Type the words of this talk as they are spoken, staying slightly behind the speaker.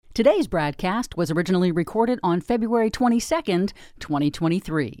Today's BradCast was originally recorded on February 22nd,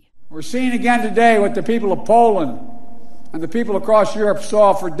 2023. We're seeing again today what the people of Poland and the people across Europe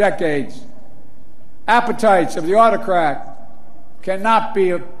saw for decades. Appetites of the autocrat cannot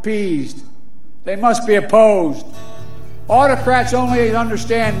be appeased. They must be opposed. Autocrats only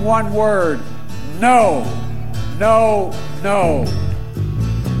understand one word: no, no, no.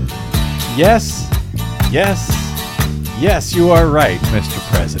 Yes, yes, yes, you are right, Mr.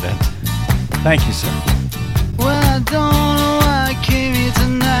 President. Thank you, sir. Well, I don't know why I came here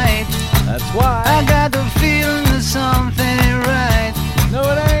tonight. That's why. I got the feeling that something ain't right. No,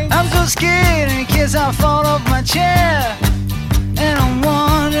 it ain't. I'm so scared in case I fall off my chair. And I'm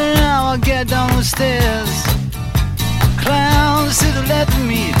wondering how I'll get down the stairs. Clowns to the left of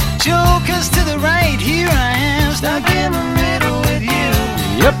me, jokers to the right. Here I am, stuck in the middle with you.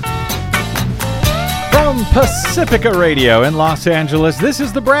 Yep. From Pacifica Radio in Los Angeles, this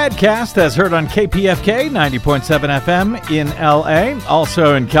is the BradCast, as heard on KPFK 90.7 FM in LA,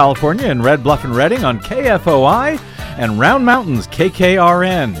 also in California in Red Bluff and Redding on KFOI, and Round Mountains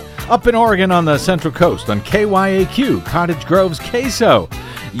KKRN, up in Oregon on the Central Coast on KYAQ, Cottage Grove's KSO,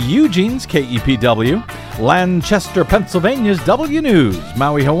 Eugene's KEPW, Lancaster, Pennsylvania's W News,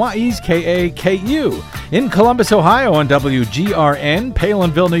 Maui, Hawaii's KAKU, in Columbus, Ohio on WGRN,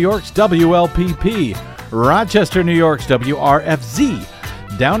 Palinville, New York's WLPP, Rochester, New York's WRFZ,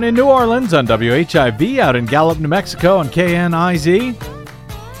 down in New Orleans on WHIV, out in Gallup, New Mexico on KNIZ,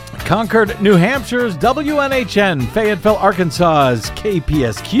 Concord, New Hampshire's WNHN, Fayetteville, Arkansas's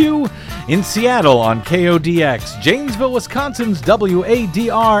KPSQ, in Seattle on KODX, Janesville, Wisconsin's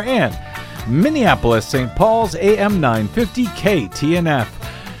WADR, and Minneapolis, St. Paul's AM 950 KTNF.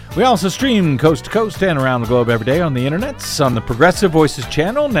 We also stream coast to coast and around the globe every day on the internets, on the Progressive Voices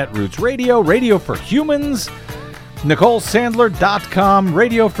channel, Netroots Radio, Radio for Humans, NicoleSandler.com,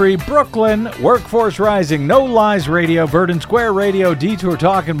 Radio Free Brooklyn, Workforce Rising, No Lies Radio, Verdant Square Radio, Detour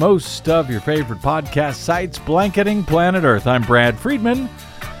Talk, and most of your favorite podcast sites blanketing planet Earth. I'm Brad Friedman,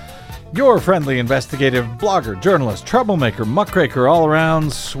 your friendly investigative blogger, journalist, troublemaker, muckraker,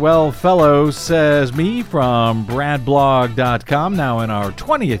 all-around swell fellow, says me from bradblog.com, now in our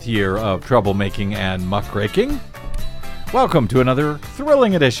 20th year of troublemaking and muckraking. Welcome to another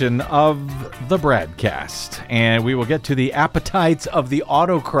thrilling edition of the BradCast, and we will get to the appetites of the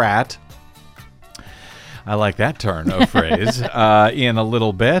autocrat. I like that turn of phrase in a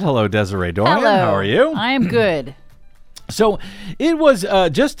little bit. Hello, Desiree Dorian. Hello. How are you? I am good. So it was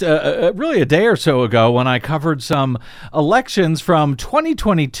just really a day or so ago when I covered some elections from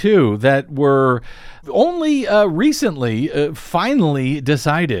 2022 that were only recently finally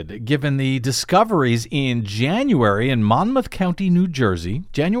decided, given the discoveries in January in Monmouth County, New Jersey,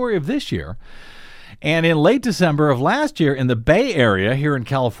 January of this year, and in late December of last year in the Bay Area here in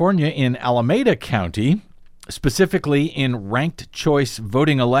California in Alameda County, specifically in ranked choice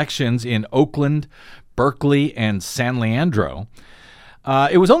voting elections in Oakland, Berkeley, and San Leandro.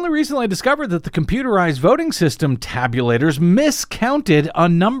 It was only recently discovered that the computerized voting system tabulators miscounted a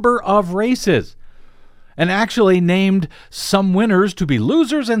number of races and actually named some winners to be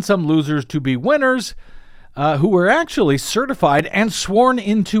losers and some losers to be winners, who were actually certified and sworn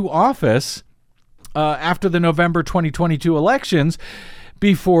into office after the November 2022 elections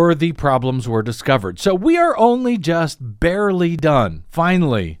before the problems were discovered. So we are only just barely done,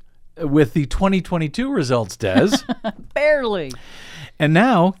 finally, with the 2022 results, Des. Barely. And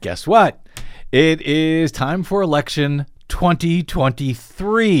now, guess what? It is time for election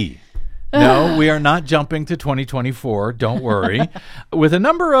 2023. No, we are not jumping to 2024. Don't worry. With a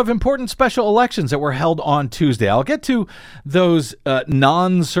number of important special elections that were held on Tuesday. I'll get to those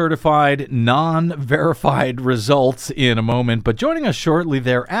non-certified, non-verified results in a moment. But joining us shortly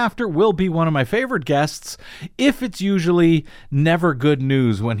thereafter will be one of my favorite guests, if it's usually never good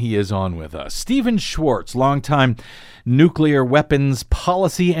news when he is on with us. Stephen Schwartz, longtime nuclear weapons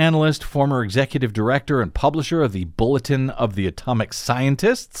policy analyst, former executive director and publisher of the Bulletin of the Atomic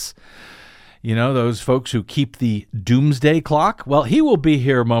Scientists. You know, those folks who keep the doomsday clock? Well, he will be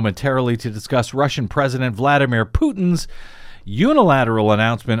here momentarily to discuss Russian President Vladimir Putin's unilateral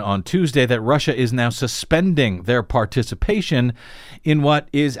announcement on Tuesday that Russia is now suspending their participation in what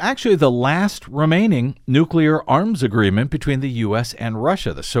is actually the last remaining nuclear arms agreement between the U.S. and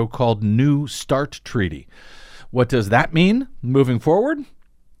Russia, the so-called New START Treaty. What does that mean moving forward?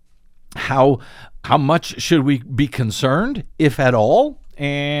 How much should we be concerned, if at all?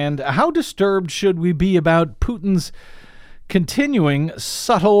 And how disturbed should we be about Putin's continuing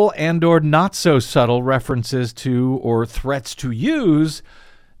subtle and or not so subtle references to or threats to use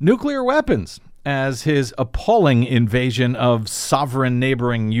nuclear weapons? as his appalling invasion of sovereign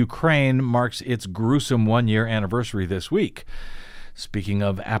neighboring Ukraine marks its gruesome one-year anniversary this week. Speaking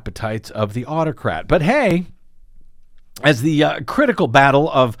of appetites of the autocrat. But hey, as the critical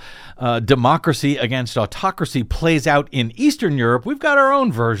battle of democracy against autocracy plays out in Eastern Europe, we've got our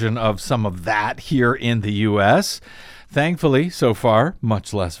own version of some of that here in the U.S., thankfully, so far,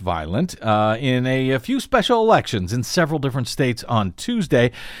 much less violent, in a few special elections in several different states on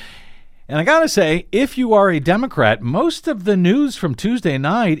Tuesday. And I gotta say, if you are a Democrat, most of the news from Tuesday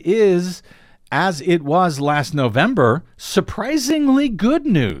night is, as it was last November, surprisingly good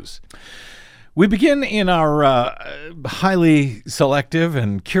news. We begin in our highly selective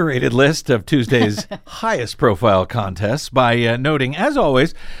and curated list of Tuesday's highest profile contests by noting, as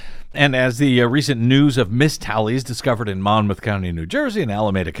always, and as the recent news of mistallies discovered in Monmouth County, New Jersey, and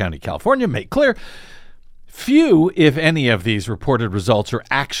Alameda County, California, make clear, few, if any, of these reported results are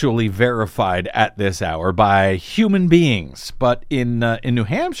actually verified at this hour by human beings. But in New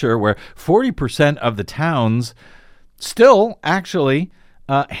Hampshire, where 40% of the towns still actually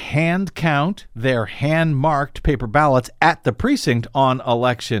hand count their hand-marked paper ballots at the precinct on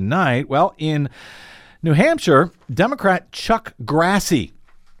election night, well, in New Hampshire, Democrat Chuck Grassley,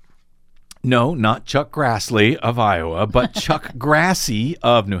 no, not Chuck Grassley of Iowa, but Chuck Grassley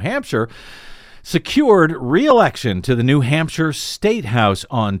of New Hampshire, secured re-election to the New Hampshire State House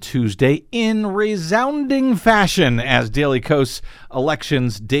on Tuesday in resounding fashion, as Daily Kost's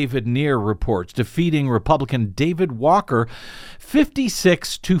Elections' David Neer reports, defeating Republican David Walker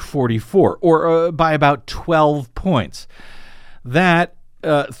 56-44, or by about 12 points. That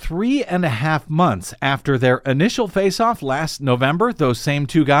 3.5 months after their initial face-off last November, those same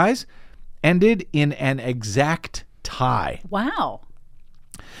two guys ended in an exact tie. Wow.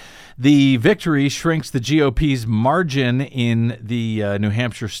 The victory shrinks the GOP's margin in the New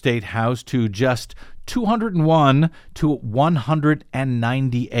Hampshire State House to just 201 to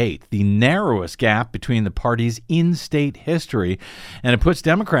 198, the narrowest gap between the parties in state history. And it puts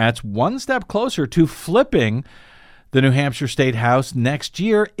Democrats one step closer to flipping the New Hampshire State House next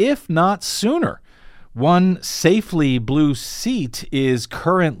year, if not sooner. One safely blue seat is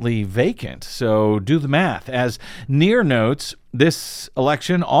currently vacant, so do the math. As Neer notes, this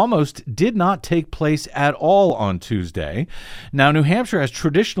election almost did not take place at all on Tuesday. Now, New Hampshire has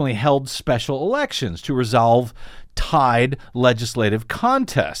traditionally held special elections to resolve tied legislative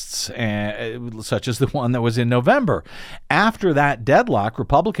contests, such as the one that was in November. After that deadlock,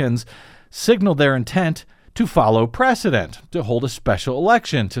 Republicans signaled their intent to follow precedent, to hold a special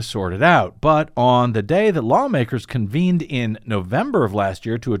election to sort it out. But on the day that lawmakers convened in November of last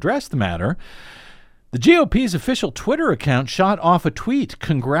year to address the matter, the GOP's official Twitter account shot off a tweet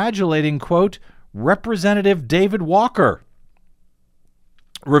congratulating, quote, Representative David Walker,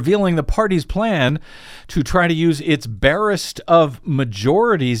 revealing the party's plan to try to use its barest of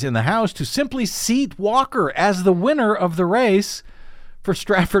majorities in the House to simply seat Walker as the winner of the race for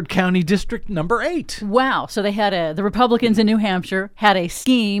Stratford County District number 8. Wow. So they had the Republicans in New Hampshire had a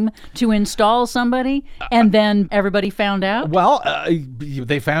scheme to install somebody, and then everybody found out? Well,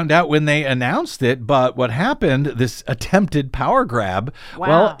 they found out when they announced it, but what happened, this attempted power grab, wow.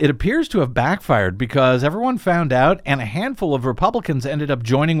 Well, it appears to have backfired because everyone found out, and a handful of Republicans ended up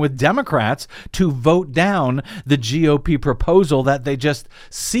joining with Democrats to vote down the GOP proposal that they just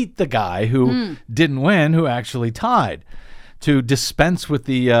seat the guy who didn't win, who actually tied, to dispense with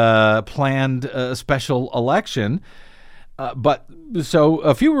the planned special election. But so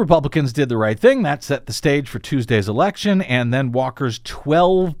a few Republicans did the right thing. That set the stage for Tuesday's election, and then Walker's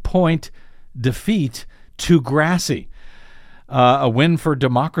 12-point defeat to Grassley. A win for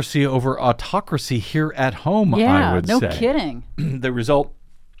democracy over autocracy here at home, I would say. Yeah, no kidding. The result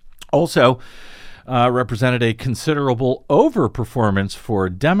also represented a considerable overperformance for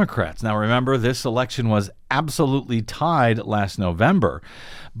Democrats. Now, remember, this election was absolutely tied last November,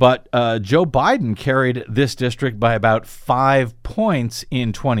 but Joe Biden carried this district by about 5 points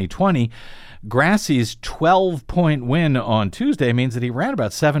in 2020. Grassley's 12-point win on Tuesday means that he ran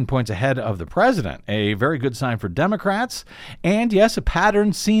about 7 points ahead of the president, a very good sign for Democrats, and yes, a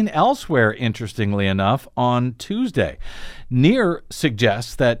pattern seen elsewhere, interestingly enough, on Tuesday. Neer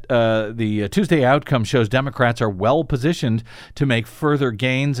suggests that the Tuesday outcome shows Democrats are well-positioned to make further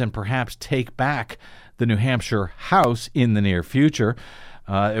gains and perhaps take back the New Hampshire House in the near future.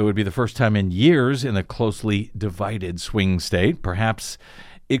 It would be the first time in years in a closely divided swing state. Perhaps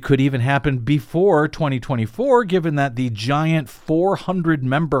it could even happen before 2024, given that the giant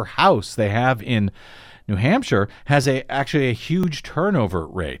 400-member House they have in New Hampshire has actually a huge turnover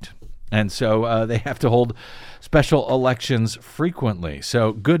rate. And so they have to hold special elections frequently.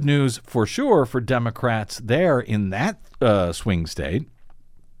 So good news for sure for Democrats there in that swing state.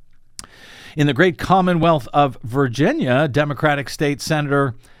 In the great Commonwealth of Virginia, Democratic State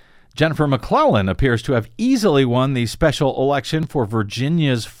Senator Jennifer McClellan appears to have easily won the special election for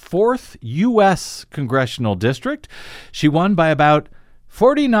Virginia's 4th U.S. congressional district. She won by about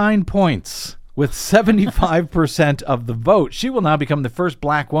 49 points with 75% of the vote. She will now become the first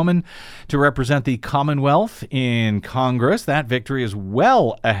black woman to represent the Commonwealth in Congress. That victory is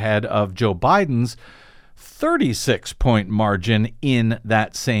well ahead of Joe Biden's 36-point margin in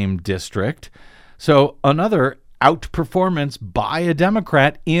that same district. So another outperformance by a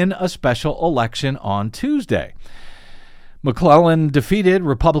Democrat in a special election on Tuesday. McClellan defeated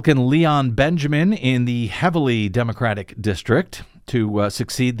Republican Leon Benjamin in the heavily Democratic district to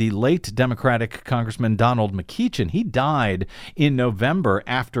succeed the late Democratic Congressman Donald McKeechin. He died in November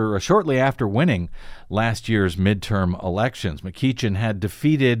shortly after winning last year's midterm elections. McKeechin had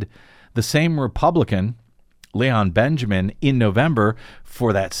defeated the same Republican, Leon Benjamin, in November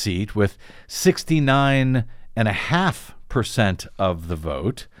for that seat with 69.5% of the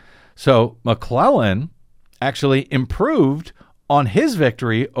vote. So McClellan actually improved on his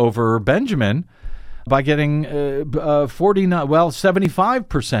victory over Benjamin by getting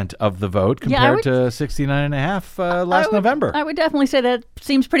 75% of the vote compared to 69.5% last November. I would definitely say that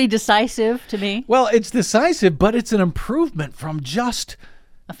seems pretty decisive to me. Well, it's decisive, but it's an improvement from just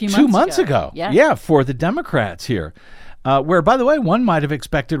a few 2 months ago. Yeah, for the Democrats here. Where, by the way, one might have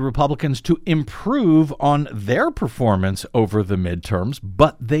expected Republicans to improve on their performance over the midterms,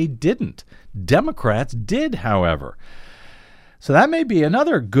 but they didn't. Democrats did, however. So that may be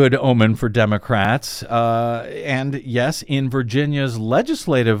another good omen for Democrats. And yes, in Virginia's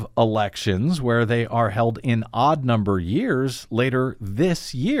legislative elections, where they are held in odd number years later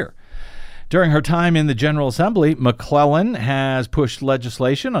this year. During her time in the General Assembly, McClellan has pushed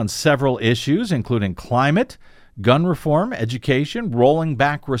legislation on several issues, including climate, gun reform, education, rolling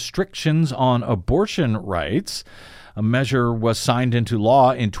back restrictions on abortion rights. A measure was signed into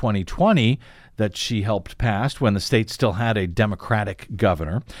law in 2020 that she helped pass when the state still had a Democratic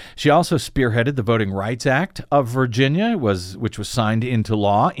governor. She also spearheaded the Voting Rights Act of Virginia, which was signed into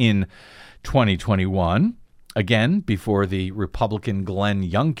law in 2021, again before the Republican Glenn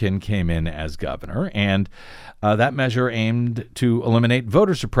Youngkin came in as governor. And that measure aimed to eliminate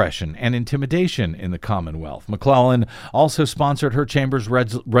voter suppression and intimidation in the Commonwealth. McClellan also sponsored her chamber's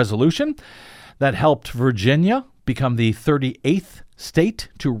resolution that helped Virginia become the 38th state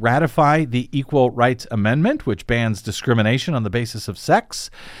to ratify the Equal Rights Amendment, which bans discrimination on the basis of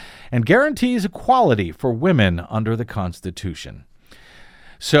sex and guarantees equality for women under the Constitution.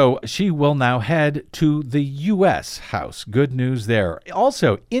 So she will now head to the U.S. House. Good news there.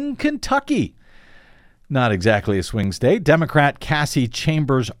 Also, in Kentucky, not exactly a swing state, Democrat Cassie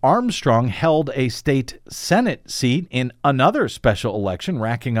Chambers Armstrong held a state Senate seat in another special election,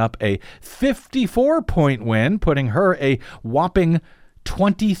 racking up a 54-point win, putting her a whopping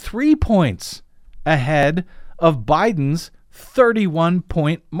 23 points ahead of Biden's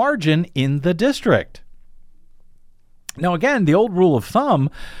 31-point margin in the district. Now, again, the old rule of thumb,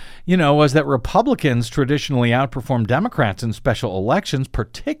 was that Republicans traditionally outperform Democrats in special elections,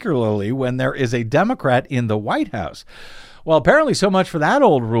 particularly when there is a Democrat in the White House. Well, apparently so much for that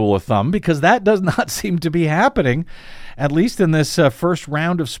old rule of thumb, because that does not seem to be happening, at least in this first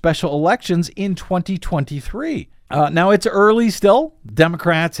round of special elections in 2023. Now, it's early still.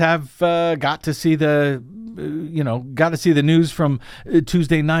 Democrats have got to see the news from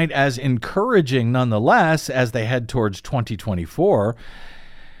Tuesday night as encouraging nonetheless as they head towards 2024.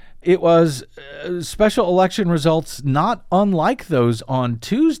 It was special election results not unlike those on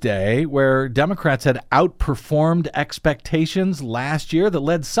Tuesday, where Democrats had outperformed expectations last year that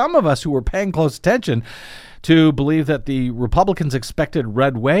led some of us who were paying close attention to believe that the Republicans' expected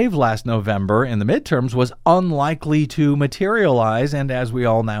red wave last November in the midterms was unlikely to materialize. And as we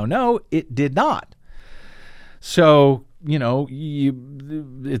all now know, it did not. So,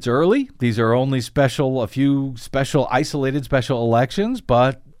 it's early. These are only a few isolated special elections,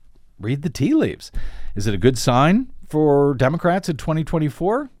 but read the tea leaves. Is it a good sign for Democrats in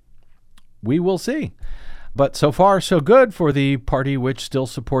 2024? We will see. But so far, so good for the party which still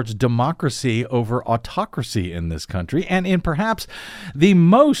supports democracy over autocracy in this country. And in perhaps the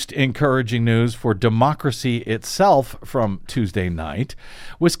most encouraging news for democracy itself from Tuesday night,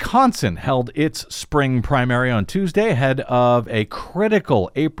 Wisconsin held its spring primary on Tuesday ahead of a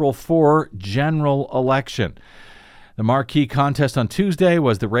critical April 4 general election. The marquee contest on Tuesday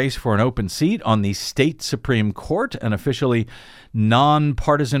was the race for an open seat on the state Supreme Court, an officially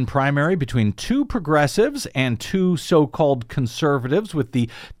nonpartisan primary between two progressives and two so-called conservatives, with the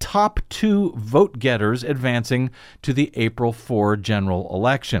top two vote-getters advancing to the April 4 general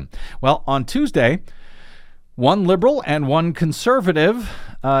election. Well, on Tuesday, one liberal and one conservative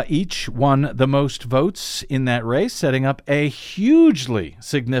each won the most votes in that race, setting up a hugely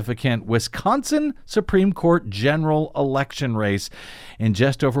significant Wisconsin Supreme Court general election race in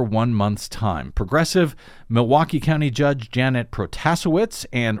just over 1 month's time. Progressive Milwaukee County Judge Janet Protasewicz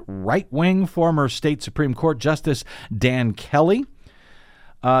and right-wing former state Supreme Court Justice Dan Kelly,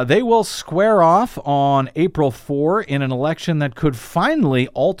 they will square off on April 4 in an election that could finally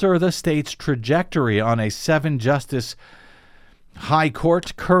alter the state's trajectory on a 7-justice high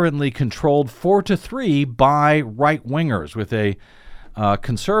court currently controlled 4-3 by right-wingers, with a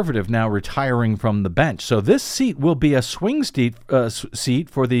conservative now retiring from the bench. So this seat will be a swing seat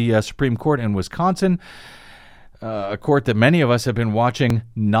for the Supreme Court in Wisconsin, a court that many of us have been watching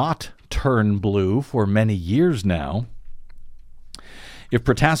not turn blue for many years now. If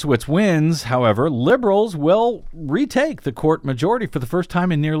Protasewicz wins, however, liberals will retake the court majority for the first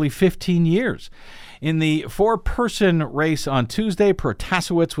time in nearly 15 years. In the 4-person race on Tuesday,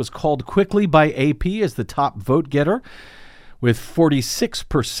 Protasewicz was called quickly by AP as the top vote-getter. With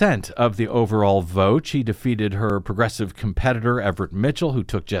 46% of the overall vote, she defeated her progressive competitor, Everett Mitchell, who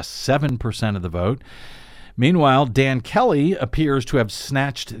took just 7% of the vote. Meanwhile, Dan Kelly appears to have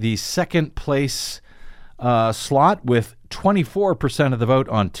snatched the second-place slot with 24% of the vote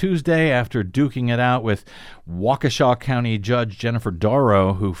on Tuesday after duking it out with Waukesha County Judge Jennifer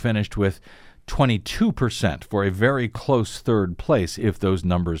Dorough, who finished with 22% for a very close third place if those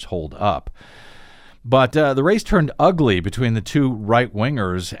numbers hold up. But the race turned ugly between the two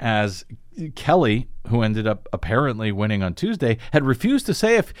right-wingers as Kelly, who ended up apparently winning on Tuesday, had refused to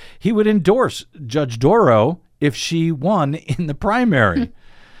say if he would endorse Judge Dorough if she won in the primary.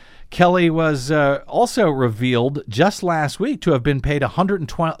 Kelly was also revealed just last week to have been paid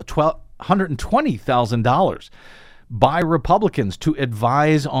 $120,000 by Republicans to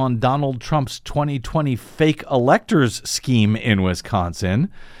advise on Donald Trump's 2020 fake electors scheme in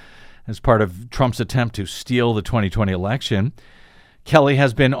Wisconsin as part of Trump's attempt to steal the 2020 election. Kelly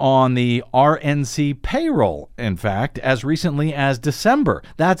has been on the RNC payroll, in fact, as recently as December.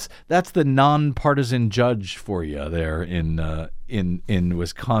 That's the nonpartisan judge for you there in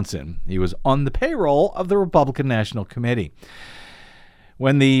Wisconsin. He was on the payroll of the Republican National Committee.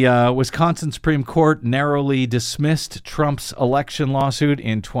 When the Wisconsin Supreme Court narrowly dismissed Trump's election lawsuit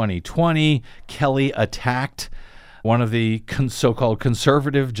in 2020, Kelly attacked one of the so-called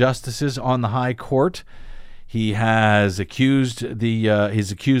conservative justices on the high court. He has accused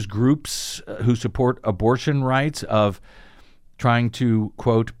his accused groups who support abortion rights of trying to,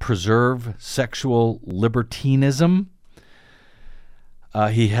 quote, preserve sexual libertinism.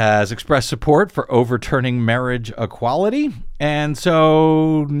 He has expressed support for overturning marriage equality, and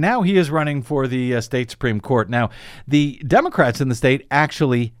so now he is running for the state Supreme Court. Now, the Democrats in the state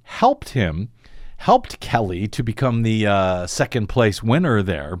actually helped Kelly to become the second-place winner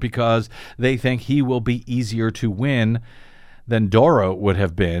there because they think he will be easier to win than Dorough would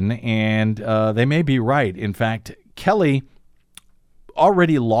have been, and they may be right. In fact, Kelly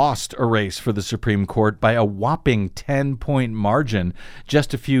already lost a race for the Supreme Court by a whopping 10-point margin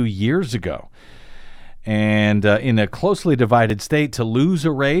just a few years ago. And in a closely divided state, to lose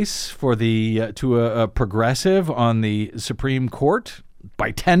a race for to a progressive on the Supreme Court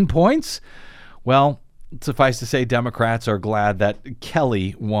by 10 points, well, suffice to say, Democrats are glad that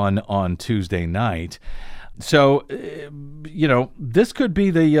Kelly won on Tuesday night. So, this could be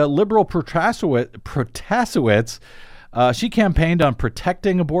the liberal Protasewicz. She campaigned on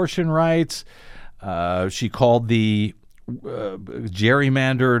protecting abortion rights. She called the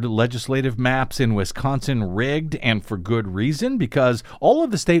gerrymandered legislative maps in Wisconsin rigged, and for good reason, because all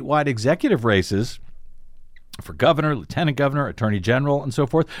of the statewide executive races for governor, lieutenant governor, attorney general, and so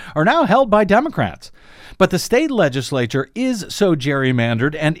forth are now held by Democrats. But the state legislature is so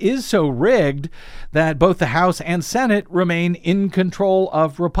gerrymandered and is so rigged that both the House and Senate remain in control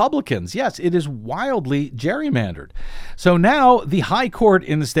of Republicans. Yes, it is wildly gerrymandered. So now the high court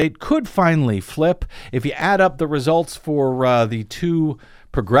in the state could finally flip. If you add up the results for the two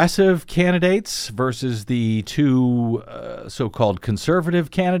progressive candidates versus the two so-called conservative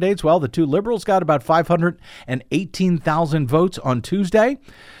candidates, well, the two liberals got about 518,000 votes on Tuesday.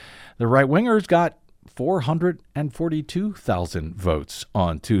 The right-wingers got 442,000 votes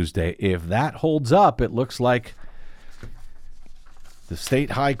on Tuesday. If that holds up, it looks like The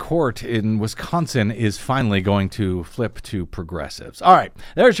state high court in Wisconsin is finally going to flip to progressives. All right,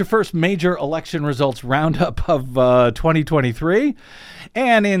 there's your first major election results roundup of 2023.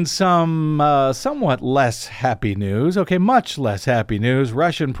 And in some somewhat less happy news, much less happy news,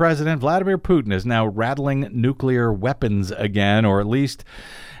 Russian President Vladimir Putin is now rattling nuclear weapons again, or at least,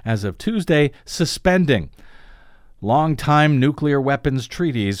 as of Tuesday, suspending long-time nuclear weapons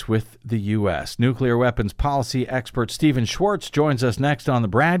treaties with the U.S. Nuclear weapons policy expert Stephen Schwartz joins us next on the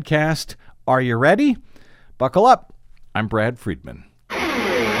BradCast. Are you ready? Buckle up. I'm Brad Friedman.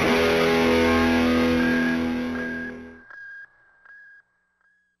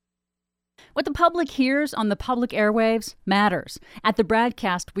 What the public hears on the public airwaves matters. At the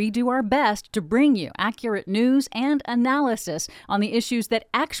BradCast, we do our best to bring you accurate news and analysis on the issues that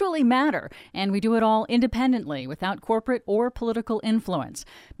actually matter, and we do it all independently, without corporate or political influence.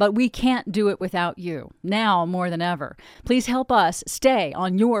 But we can't do it without you, now more than ever. Please help us stay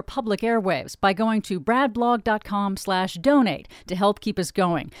on your public airwaves by going to bradblog.com/donate to help keep us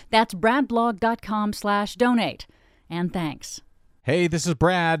going. That's bradblog.com/donate. And thanks. Hey, this is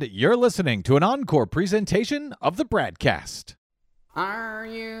Brad. You're listening to an Encore presentation of the BradCast. Are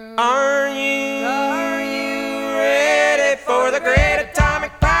you ready for the great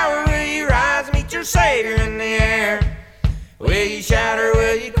atomic power? Will you rise and meet your savior in the air? Will you shout or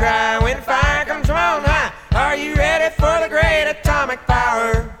will you cry when fire comes from on high? Are you ready for the great atomic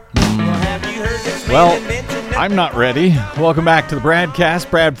power? Have you heard this man mention? I'm not ready. Welcome back to the BradCast.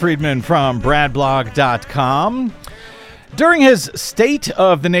 Brad Friedman from bradblog.com. During his State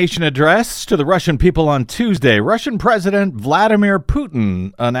of the Nation address to the Russian people on Tuesday, Russian President Vladimir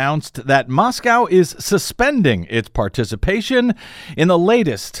Putin announced that Moscow is suspending its participation in the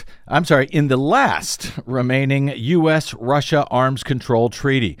last remaining U.S.-Russia arms control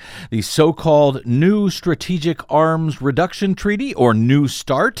treaty, the so-called New Strategic Arms Reduction Treaty, or New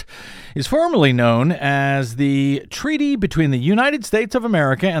START, is formally known as the Treaty between the United States of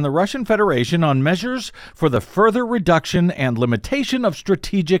America and the Russian Federation on measures for the further reduction and limitation of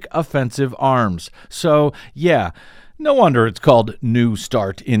strategic offensive arms. So, yeah, no wonder it's called New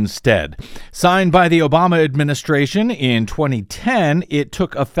START instead. Signed by the Obama administration in 2010, it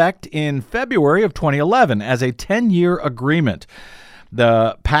took effect in February of 2011 as a 10-year agreement.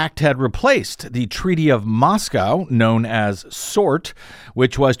 The pact had replaced the Treaty of Moscow, known as SORT,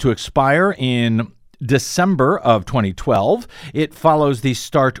 which was to expire in December of 2012. It follows the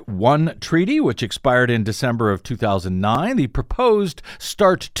START I treaty, which expired in December of 2009, the proposed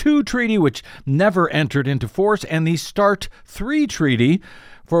START II treaty, which never entered into force, and the START III treaty,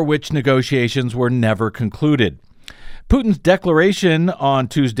 for which negotiations were never concluded. Putin's declaration on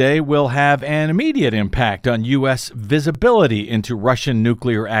Tuesday will have an immediate impact on U.S. visibility into Russian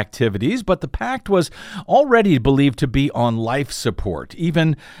nuclear activities, but the pact was already believed to be on life support,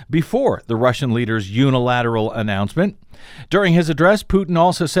 even before the Russian leader's unilateral announcement. During his address, Putin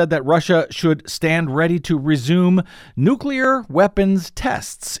also said that Russia should stand ready to resume nuclear weapons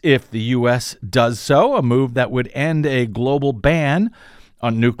tests if the U.S. does so, a move that would end a global ban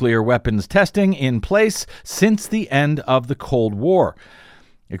on nuclear weapons testing in place since the end of the Cold War.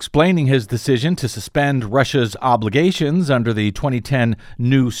 Explaining his decision to suspend Russia's obligations under the 2010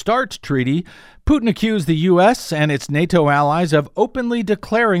 New START treaty, Putin accused the U.S. and its NATO allies of openly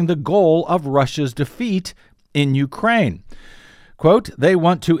declaring the goal of Russia's defeat in Ukraine. Quote, "They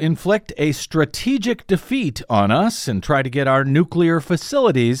want to inflict a strategic defeat on us and try to get our nuclear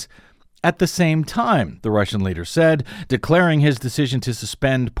facilities at the same time," the Russian leader said, declaring his decision to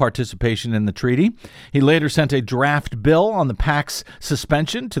suspend participation in the treaty. He later sent a draft bill on the pact's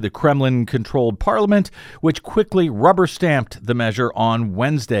suspension to the Kremlin-controlled parliament, which quickly rubber-stamped the measure on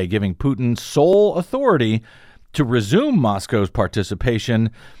Wednesday, giving Putin sole authority to resume Moscow's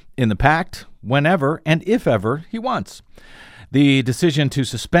participation in the pact whenever and if ever he wants. The decision to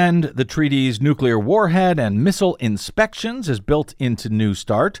suspend the treaty's nuclear warhead and missile inspections is built into New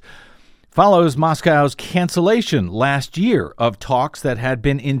START, follows Moscow's cancellation last year of talks that had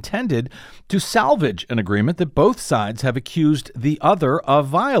been intended to salvage an agreement that both sides have accused the other of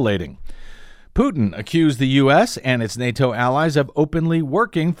violating. Putin accused the U.S. and its NATO allies of openly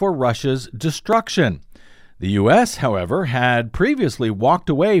working for Russia's destruction. The U.S., however, had previously walked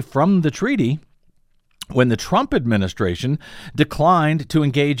away from the treaty when the Trump administration declined to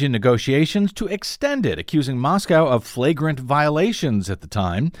engage in negotiations to extend it, accusing Moscow of flagrant violations at the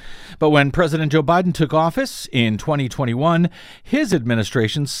time. But when President Joe Biden took office in 2021, his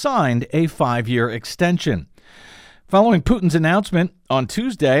administration signed a 5-year extension. Following Putin's announcement on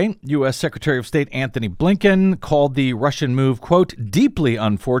Tuesday, U.S. Secretary of State Antony Blinken called the Russian move, quote, deeply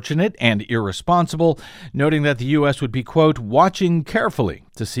unfortunate and irresponsible, noting that the U.S. would be, quote, watching carefully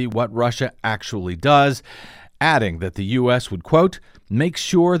to see what Russia actually does, adding that the U.S. would, quote, make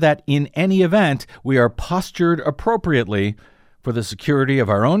sure that in any event we are postured appropriately for the security of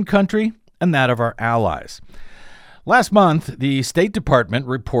our own country and that of our allies. Last month, the State Department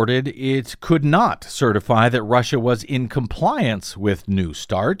reported it could not certify that Russia was in compliance with New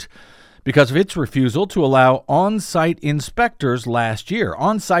START because of its refusal to allow on-site inspectors last year.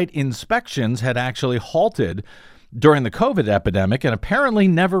 On-site inspections had actually halted during the COVID epidemic and apparently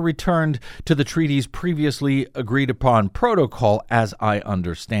never returned to the treaty's previously agreed-upon protocol, as I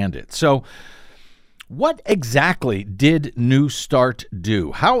understand it. So, what exactly did New START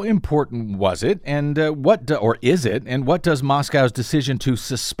do? How important was it, and what does Moscow's decision to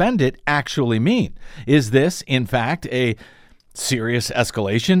suspend it actually mean? Is this, in fact, a serious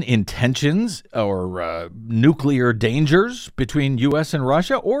escalation in tensions or nuclear dangers between U.S. and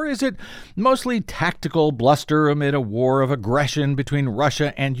Russia, or is it mostly tactical bluster amid a war of aggression between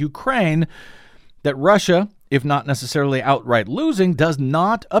Russia and Ukraine that Russia, if not necessarily outright losing, does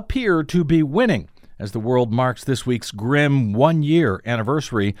not appear to be winning, as the world marks this week's grim one-year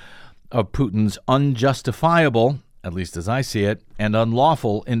anniversary of Putin's unjustifiable, at least as I see it, and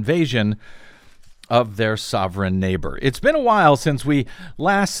unlawful invasion of their sovereign neighbor. It's been a while since we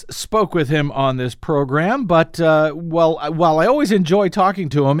last spoke with him on this program, but while I always enjoy talking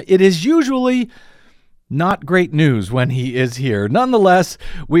to him, it is usually not great news when he is here. Nonetheless,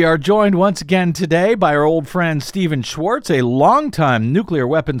 we are joined once again today by our old friend Stephen Schwartz, a longtime nuclear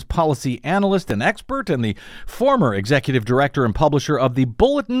weapons policy analyst and expert, and the former executive director and publisher of the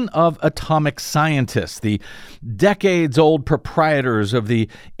Bulletin of Atomic Scientists, the decades-old proprietors of the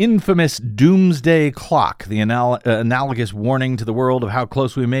infamous doomsday clock, the analogous warning to the world of how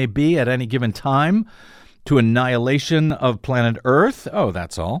close we may be at any given time to annihilation of planet Earth. Oh,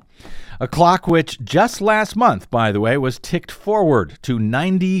 that's all. A clock which just last month, by the way, was ticked forward to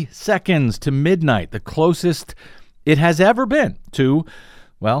 90 seconds to midnight, the closest it has ever been to,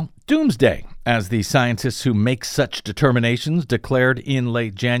 well, doomsday, as the scientists who make such determinations declared in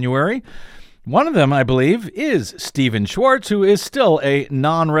late January. One of them, I believe, is Stephen Schwartz, who is still a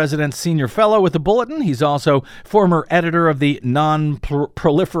non-resident senior fellow with the Bulletin. He's also former editor of the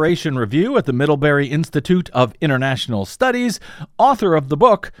Non-Proliferation Review at the Middlebury Institute of International Studies, author of the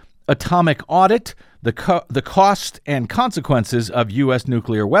book Atomic Audit, the Cost and Consequences of U.S.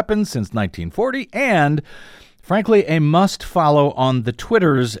 Nuclear Weapons since 1940, and, frankly, a must-follow on the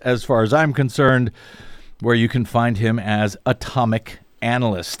Twitters, as far as I'm concerned, where you can find him as Atomic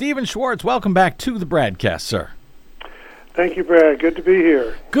Analyst. Stephen Schwartz, welcome back to the BradCast, sir. Thank you, Brad. Good to be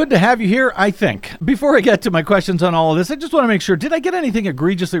here. Good to have you here, I think. Before I get to my questions on all of this, I just want to make sure, did I get anything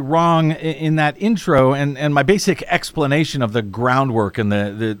egregiously wrong in that intro and my basic explanation of the groundwork and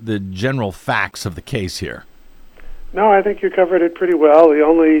the general facts of the case here? No, I think you covered it pretty well. The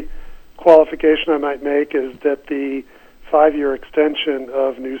only qualification I might make is that the 5-year extension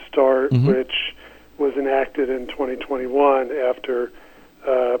of New START, which was enacted in 2021 after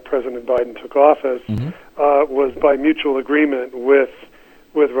President Biden took office, was by mutual agreement with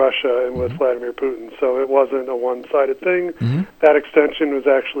Russia and with Vladimir Putin. So it wasn't a one-sided thing. That extension was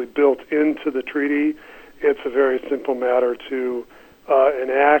actually built into the treaty. It's a very simple matter to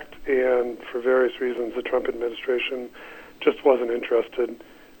enact, and for various reasons, the Trump administration just wasn't interested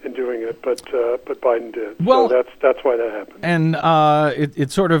in doing it, but Biden did. Well, so that's why that happened. And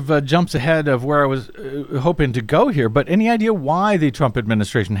it sort of jumps ahead of where I was hoping to go here. But any idea why the Trump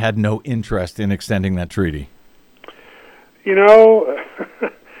administration had no interest in extending that treaty? You know,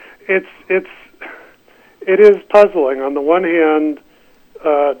 it is puzzling. On the one hand,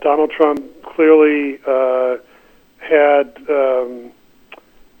 Donald Trump clearly had,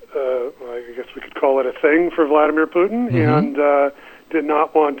 I guess we could call it a thing for Vladimir Putin, and did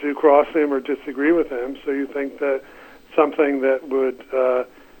not want to cross him or disagree with him. So you think that something that would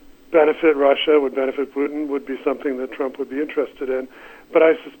benefit Russia, would benefit Putin, would be something that Trump would be interested in. But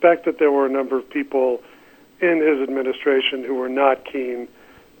I suspect that there were a number of people in his administration who were not keen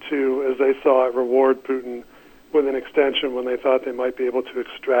to, as they saw it, reward Putin with an extension when they thought they might be able to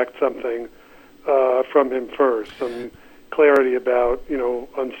extract something from him first, some clarity about,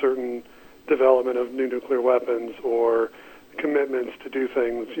 uncertain development of new nuclear weapons or commitments to do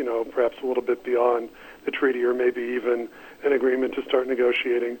things, perhaps a little bit beyond the treaty, or maybe even an agreement to start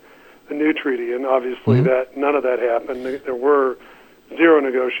negotiating a new treaty. And obviously that none of that happened. There were zero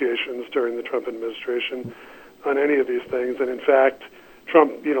negotiations during the Trump administration on any of these things. And in fact,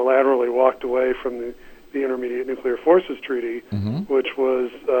 Trump unilaterally walked away from the the Intermediate Nuclear Forces Treaty, which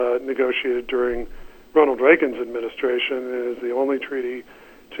was negotiated during Ronald Reagan's administration, and is the only treaty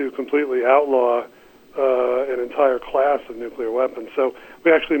to completely outlaw an entire class of nuclear weapons. So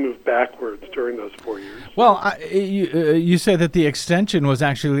we actually moved backwards during those 4 years. Well, you say that the extension was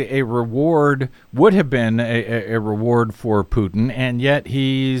actually a reward, would have been a reward for Putin, and yet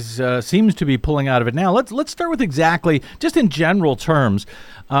he's seems to be pulling out of it now. Let's start with exactly, just in general terms,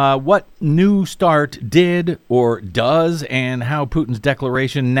 what New START did or does, and how Putin's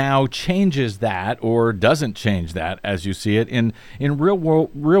declaration now changes that or doesn't change that, as you see it, in real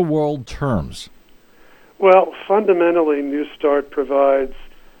world terms. Well, fundamentally, New START provides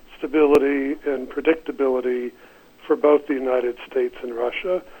stability and predictability for both the United States and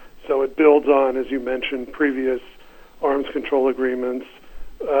Russia. So it builds on, as you mentioned, previous arms control agreements,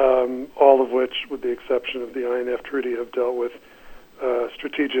 all of which, with the exception of the INF Treaty, have dealt with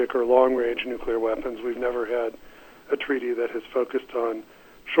strategic or long-range nuclear weapons. We've never had a treaty that has focused on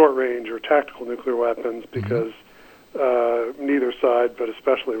short-range or tactical nuclear weapons because neither side, but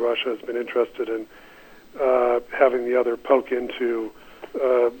especially Russia, has been interested in having the other poke into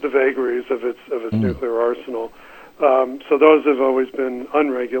the vagaries of its nuclear arsenal. So those have always been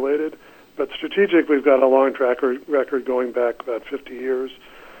unregulated. But strategic, we've got a long track record going back about 50 years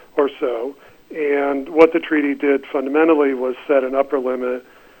or so. And what the treaty did fundamentally was set an upper limit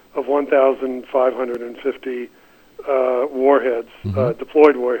of 1,550 warheads,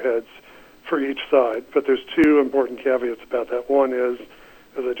 deployed warheads, for each side. But there's two important caveats about that. One is,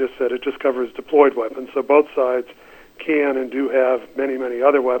 as I just said, it just covers deployed weapons. So both sides can and do have many, many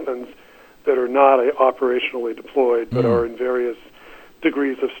other weapons that are not operationally deployed, but are in various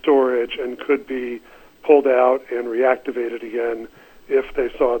degrees of storage and could be pulled out and reactivated again if they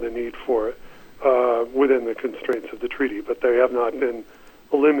saw the need for it within the constraints of the treaty. But they have not been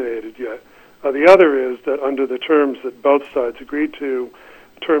eliminated yet. The other is that under the terms that both sides agreed to,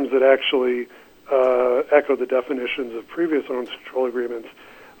 terms that actually echo the definitions of previous arms control agreements,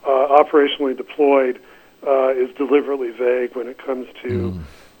 operationally deployed is deliberately vague when it comes to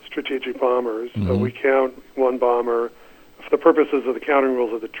strategic bombers. We count one bomber. For the purposes of the counting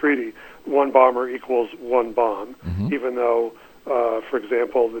rules of the treaty, one bomber equals one bomb, even though, for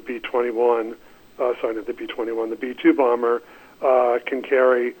example, the B-21, the B-2 bomber can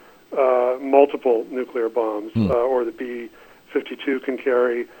carry multiple nuclear bombs, or the B-52 can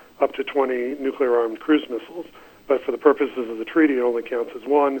carry up to 20 nuclear-armed cruise missiles. But for the purposes of the treaty, it only counts as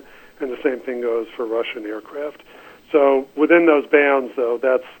one, and the same thing goes for Russian aircraft. So within those bounds, though,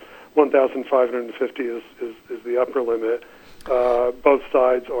 that's 1,550 is the upper limit. Both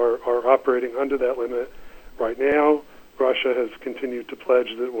sides are operating under that limit right now. Russia has continued to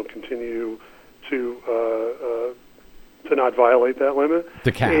pledge that it will continue to not violate that limit.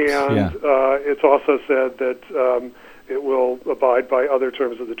 The caps, and it's also said that it will abide by other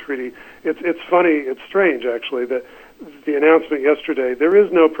terms of the treaty. It's funny, it's strange actually, that the announcement yesterday, there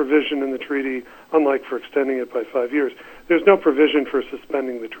is no provision in the treaty, unlike for extending it by 5 years, there's no provision for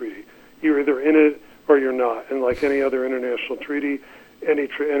suspending the treaty. You're either in it or you're not. And like any other international treaty, any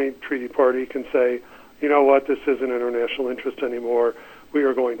treaty party can say, you know what, this isn't international interest anymore, we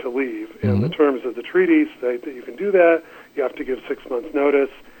are going to leave. And the terms of the treaty state that you can do that, you have to give 6 months notice,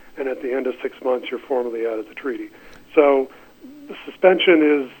 and at the end of 6 months you're formally out of the treaty. So the suspension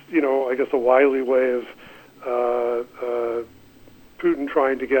is, I guess a wily way of Putin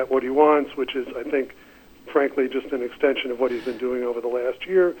trying to get what he wants, which is, I think, frankly, just an extension of what he's been doing over the last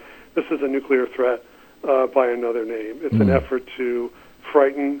year. This is a nuclear threat by another name. It's an effort to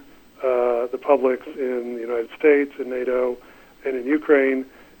frighten the publics in the United States, in NATO, and in Ukraine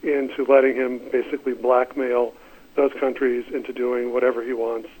into letting him basically blackmail those countries into doing whatever he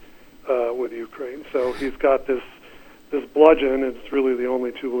wants with Ukraine. So he's got this bludgeon. It's really the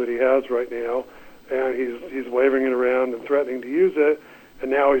only tool that he has right now, and he's waving it around and threatening to use it.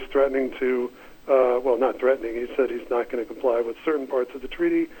 And now he's threatening to, not threatening. He said he's not going to comply with certain parts of the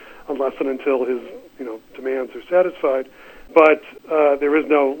treaty unless and until his demands are satisfied. But there is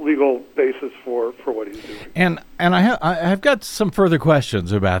no legal basis for what he's doing. And I've got some further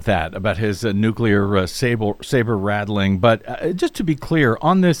questions about that, about his nuclear saber rattling. But just to be clear,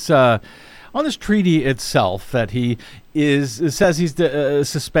 on this treaty itself that he says he's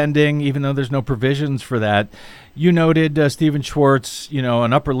suspending, even though there's no provisions for that. You noted, Stephen Schwartz,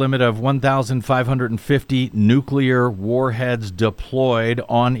 an upper limit of 1,550 nuclear warheads deployed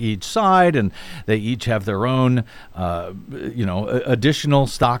on each side, and they each have their own, additional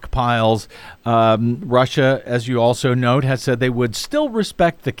stockpiles. Russia, as you also note, has said they would still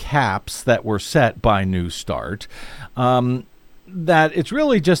respect the caps that were set by New START. that it's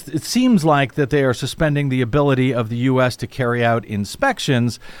really just, it seems like that they are suspending the ability of the U.S. to carry out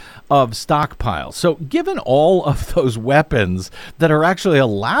inspections of stockpiles. So given all of those weapons that are actually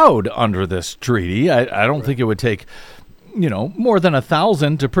allowed under this treaty, I don't think it would take more than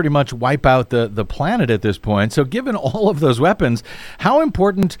 1,000 to pretty much wipe out the planet at this point. So given all of those weapons, how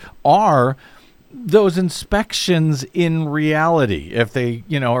important are those inspections in reality? If they,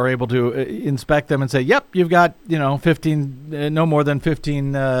 are able to inspect them and say, yep, you've got, 15, no more than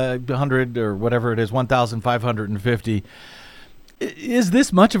 1,500 or whatever it is, 1,550. Is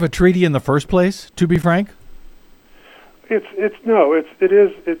this much of a treaty in the first place, to be frank? I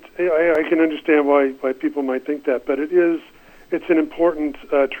can understand why people might think that, but it's an important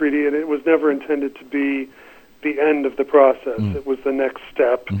treaty, and it was never intended to be the end of the process. It was the next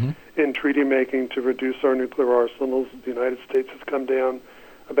step in treaty making to reduce our nuclear arsenals. The United States has come down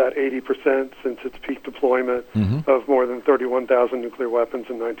about 80% since its peak deployment of more than 31,000 nuclear weapons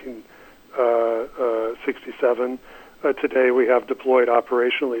in 1967. Today we have deployed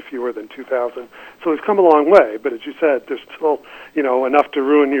operationally fewer than 2,000. So we've come a long way, but as you said, there's still, enough to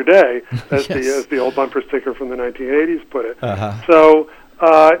ruin your day, as the old bumper sticker from the 1980s put it. So,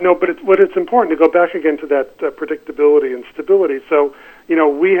 but it's important to go back again to that predictability and stability. So,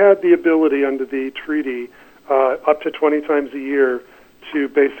 we had the ability under the treaty up to 20 times a year to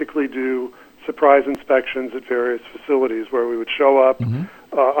basically do surprise inspections at various facilities where we would show up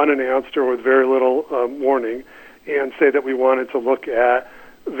unannounced or with very little warning, and say that we wanted to look at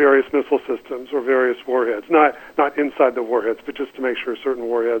various missile systems or various warheads, not inside the warheads, but just to make sure certain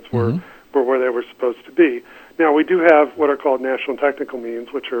warheads were where they were supposed to be. Now, we do have what are called national technical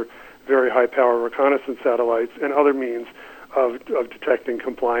means, which are very high-power reconnaissance satellites and other means of detecting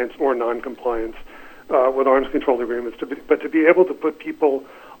compliance or non-compliance with arms control agreements. But to be able to put people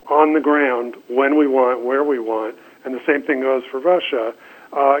on the ground when we want, where we want, and the same thing goes for Russia,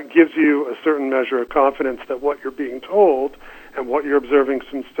 gives you a certain measure of confidence that what you're being told and what you're observing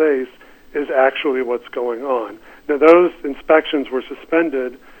from space is actually what's going on. Now, those inspections were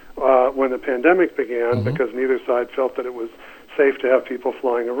suspended when the pandemic began because neither side felt that it was safe to have people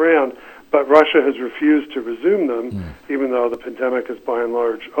flying around, but Russia has refused to resume them, even though the pandemic is by and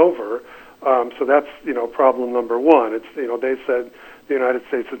large over. So that's, problem number one. It's, they said the United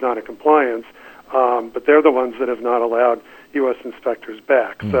States is not in compliance, but they're the ones that have not allowed U.S. inspectors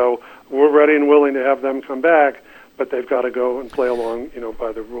back. So we're ready and willing to have them come back, but they've got to go and play along,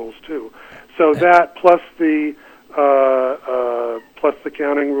 by the rules too. So that plus the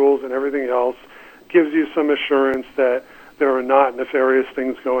counting rules and everything else gives you some assurance that there are not nefarious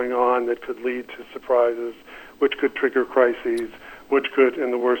things going on that could lead to surprises, which could trigger crises, which could,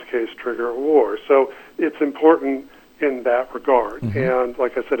 in the worst case, trigger a war. So it's important in that regard. And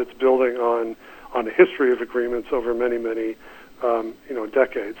like I said, it's building on a history of agreements over many, many,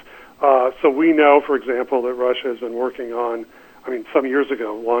 decades. So we know, for example, that Russia has been working on, some years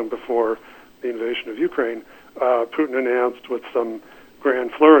ago, long before the invasion of Ukraine, Putin announced with some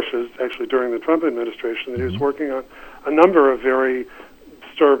grand flourishes, actually during the Trump administration, that he was working on a number of very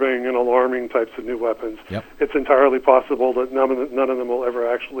disturbing and alarming types of new weapons. It's entirely possible that none of them will ever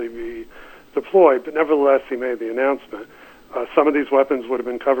actually be deployed, but nevertheless, he made the announcement. Some of these weapons would have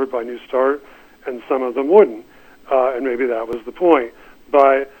been covered by New START, and some of them wouldn't, and maybe that was the point.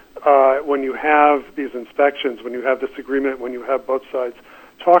 But when you have these inspections, when you have this agreement, when you have both sides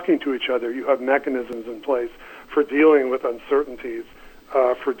talking to each other, you have mechanisms in place for dealing with uncertainties,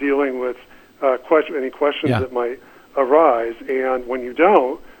 for dealing with any questions that might arise. And when you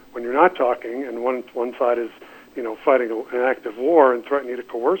don't, when you're not talking, and one side is fighting an active war and threatening to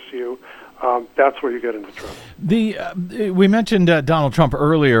coerce you, that's where you get into trouble. We mentioned Donald Trump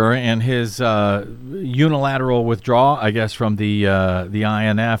earlier and his unilateral withdrawal, I guess, from the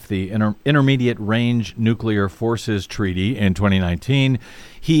INF, the Intermediate Range Nuclear Forces Treaty in 2019.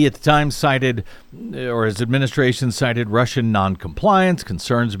 He at the time cited, or his administration cited, Russian noncompliance,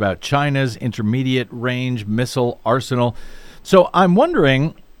 concerns about China's intermediate range missile arsenal. So I'm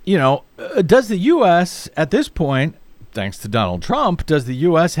wondering, does the U.S. at this point, thanks to Donald Trump, does the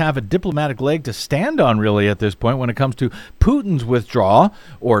U.S. have a diplomatic leg to stand on, really, at this point when it comes to Putin's withdrawal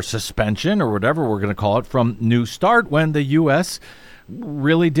or suspension or whatever we're going to call it from New START, when the U.S.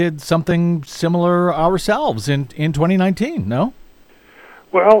 really did something similar ourselves in 2019, no?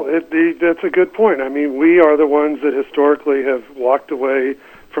 Well, that's a good point. We are the ones that historically have walked away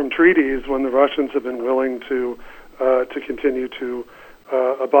from treaties when the Russians have been willing to continue to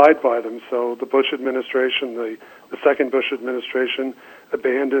abide by them. So the Bush administration, the second Bush administration,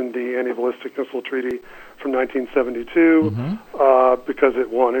 abandoned the anti-ballistic missile treaty from 1972 because it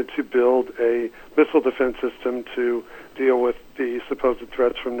wanted to build a missile defense system to deal with the supposed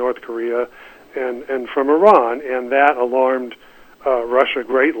threats from North Korea and from Iran, and that alarmed Russia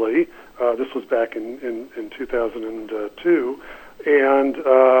greatly. This was back in 2002, and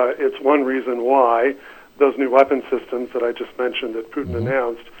it's one reason why those new weapon systems that I just mentioned that Putin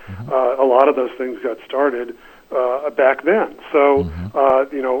announced, a lot of those things got started back then. So,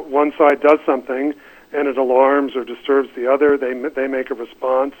 one side does something and it alarms or disturbs the other. They make a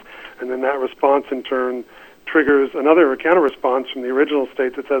response, and then that response in turn triggers another counter response from the original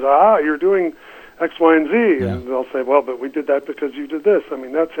state that says, you're doing X, Y, and Z. Yeah. And they'll say, well, but we did that because you did this. I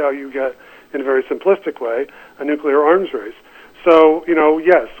mean, that's how you get, in a very simplistic way, a nuclear arms race. So,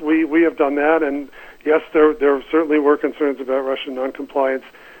 yes, we have done that, and yes, there certainly were concerns about Russian noncompliance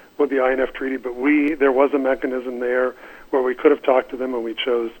with the INF Treaty, but there was a mechanism there where we could have talked to them, and we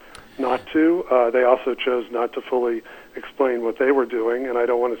chose not to. They also chose not to fully explain what they were doing, and I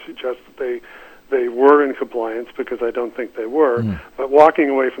don't want to suggest that they were in compliance, because I don't think they were. But walking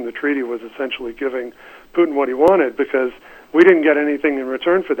away from the treaty was essentially giving Putin what he wanted, because we didn't get anything in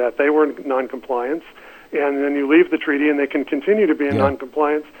return for that. They were in noncompliance, and then you leave the treaty, and they can continue to be in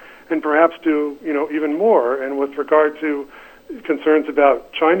noncompliance and perhaps do even more. And with regard to concerns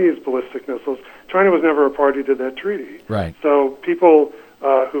about Chinese ballistic missiles, China was never a party to that treaty. Right. So people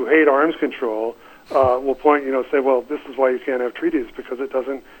who hate arms control will say, well, this is why you can't have treaties, because it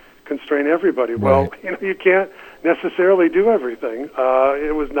doesn't constrain everybody. Right. Well, you can't necessarily do everything.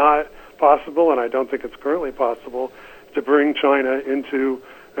 It was not possible, and I don't think it's currently possible, to bring China into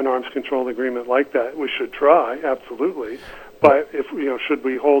an arms control agreement like that. We should try, absolutely. But should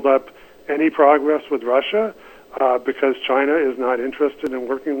we hold up any progress with Russia because China is not interested in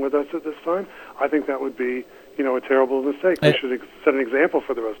working with us at this time? I think that would be, a terrible mistake. We should set an example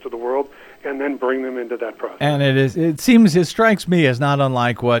for the rest of the world and then bring them into that process. And it strikes me as not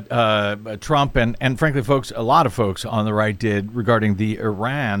unlike what Trump and frankly, a lot of folks on the right did regarding the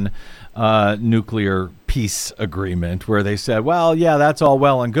Iran nuclear peace agreement, where they said, well, yeah, that's all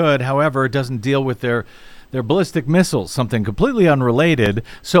well and good. However, it doesn't deal with their ballistic missiles, something completely unrelated.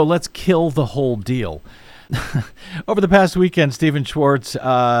 So let's kill the whole deal. Over the past weekend, Stephen Schwartz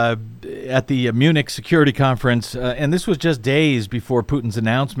at the Munich Security Conference, and this was just days before Putin's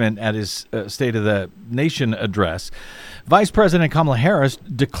announcement at his State of the Nation address, Vice President Kamala Harris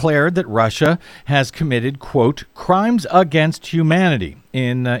declared that Russia has committed, quote, crimes against humanity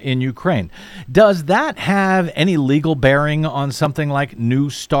in Ukraine. Does that have any legal bearing on something like New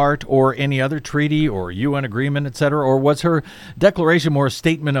START or any other treaty or UN agreement, et cetera? Or was her declaration more a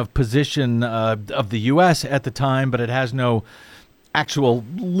statement of position of the U.S. at the time, but it has no actual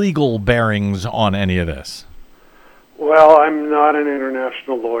legal bearings on any of this? Well, I'm not an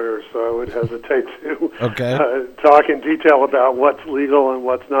international lawyer, so I would hesitate to talk in detail about what's legal and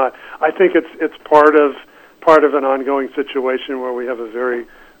what's not. I think it's part of an ongoing situation where we have a very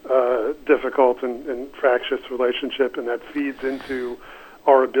difficult and fractious relationship, and that feeds into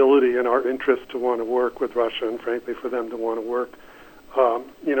our ability and our interest to want to work with Russia, and frankly for them to want to work,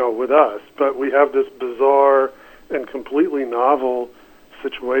 with us. But we have this bizarre and completely novel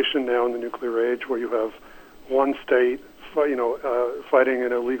situation now in the nuclear age, where you have one state, fighting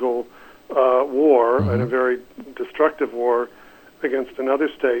an illegal war and a very destructive war against another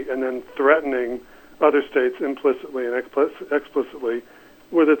state, and then threatening other states implicitly and explicitly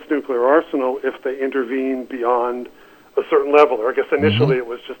with its nuclear arsenal if they intervene beyond a certain level. Or I guess initially it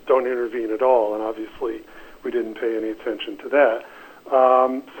was just don't intervene at all, and obviously we didn't pay any attention to that.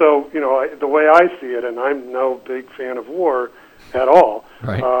 The way I see it, and I'm no big fan of war at all,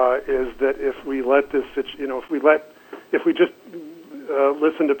 is that if we let this, if we just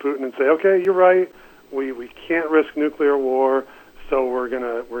listen to Putin and say, okay, you're right, we can't risk nuclear war, so we're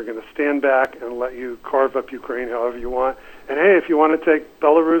gonna stand back and let you carve up Ukraine however you want. And hey, if you want to take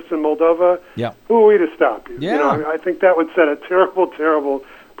Belarus and Moldova, who are we to stop you? Yeah. I think that would set a terrible, terrible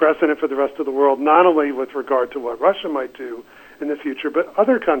precedent for the rest of the world, not only with regard to what Russia might do in the future, but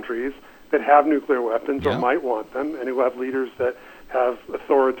other countries that have nuclear weapons or might want them, and who have leaders that have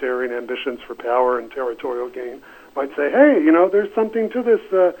authoritarian ambitions for power and territorial gain, might say, hey, there's something to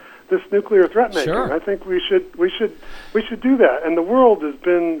this nuclear threat making. Sure. I think we should do that. And the world has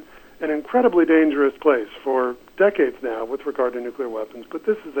been an incredibly dangerous place for decades now with regard to nuclear weapons. But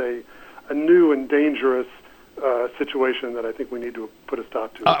this is a new and dangerous situation that I think we need to put a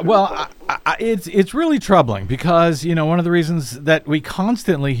stop to. It's really troubling because, one of the reasons that we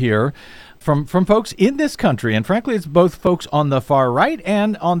constantly hear from folks in this country, and frankly, it's both folks on the far right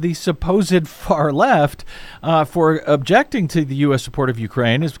and on the supposed far left for objecting to the U.S. support of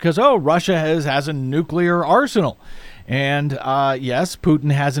Ukraine, is because, Russia has a nuclear arsenal. And yes,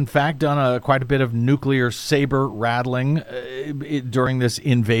 Putin has in fact done quite a bit of nuclear saber rattling during this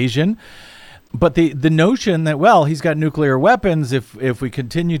invasion. But the notion that, he's got nuclear weapons, if we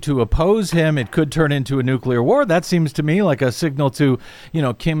continue to oppose him, it could turn into a nuclear war. That seems to me like a signal to,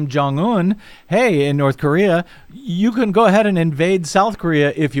 Kim Jong-un, hey, in North Korea, you can go ahead and invade South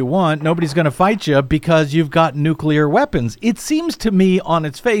Korea if you want. Nobody's going to fight you because you've got nuclear weapons. It seems to me on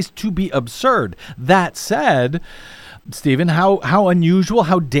its face to be absurd. That said, Stephen, how unusual,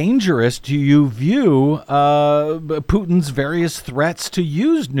 how dangerous do you view Putin's various threats to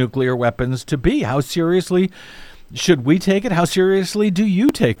use nuclear weapons to be? How seriously should we take it? How seriously do you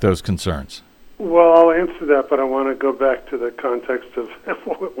take those concerns? Well, I'll answer that, but I want to go back to the context of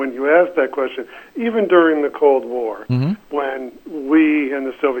when you asked that question. Even during the Cold War, when we and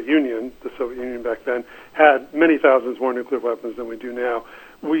the Soviet Union back then, had many thousands more nuclear weapons than we do now,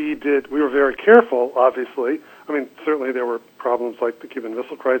 we were very careful, obviously. I mean, certainly there were problems like the Cuban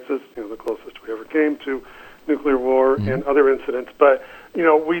Missile Crisis, the closest we ever came to nuclear war and other incidents. But,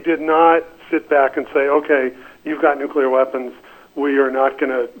 we did not sit back and say, okay, you've got nuclear weapons, we are not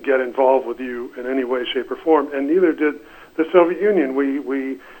going to get involved with you in any way, shape, or form. And neither did the Soviet Union.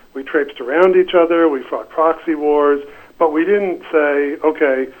 We traipsed around each other, we fought proxy wars, but we didn't say,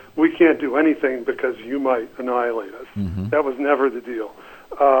 okay, we can't do anything because you might annihilate us. That was never the deal.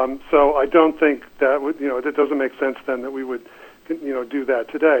 So I don't think that would, it doesn't make sense then that we would, do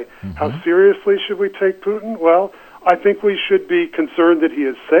that today. How seriously should we take Putin? Well, I think we should be concerned that he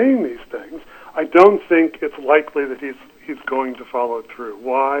is saying these things. I don't think it's likely that he's going to follow through.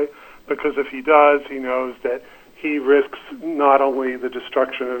 Why? Because if he does, he knows that he risks not only the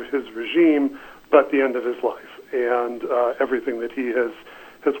destruction of his regime, but the end of his life and everything that he has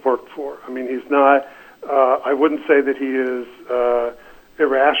worked for. I mean, he's not, I wouldn't say that he is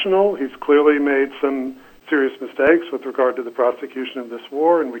irrational. He's clearly made some serious mistakes with regard to the prosecution of this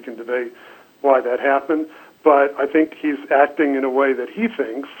war, and we can debate why that happened. But I think he's acting in a way that he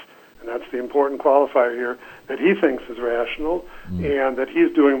thinks, and that's the important qualifier here, that he thinks is rational, and that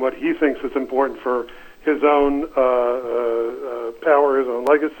he's doing what he thinks is important for his own power, his own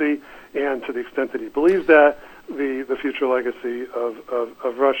legacy, and to the extent that he believes that, the future legacy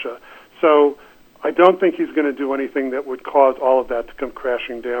of Russia. So I don't think he's going to do anything that would cause all of that to come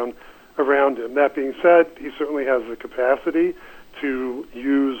crashing down around him. That being said, he certainly has the capacity to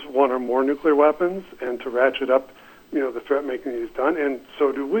use one or more nuclear weapons and to ratchet up, the threat making that he's done, and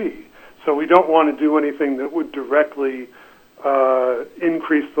so do we. So we don't want to do anything that would directly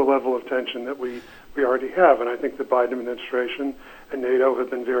increase the level of tension that we already have. And I think the Biden administration and NATO have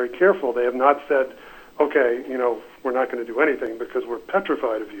been very careful. They have not said, okay, we're not going to do anything because we're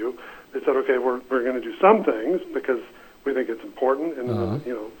petrified of you. They said, okay, we're going to do some things because we think it's important and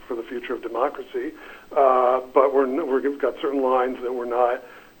for the future of democracy. But we've got certain lines that we're not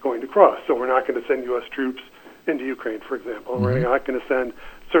going to cross. So we're not going to send U.S. troops into Ukraine, for example. We're not going to send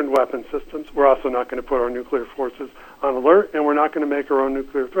certain weapon systems. We're also not going to put our nuclear forces on alert, and we're not going to make our own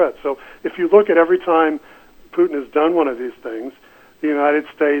nuclear threats. So if you look at every time Putin has done one of these things, the United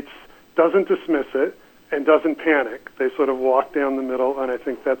States doesn't dismiss it and doesn't panic. They sort of walk down the middle, and I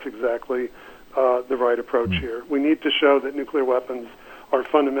think that's exactly the right approach here. We need to show that nuclear weapons are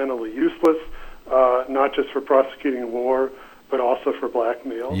fundamentally useless, not just for prosecuting war, but also for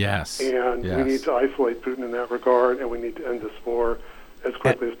blackmail. Yes. And we need to isolate Putin in that regard, and we need to end this war as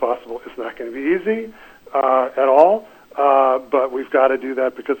quickly as possible. It's not going to be easy at all, but we've got to do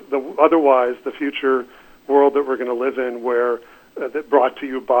that because otherwise the future world that we're going to live in where that brought to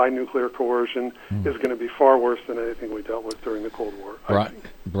you by nuclear coercion is going to be far worse than anything we dealt with during the Cold War.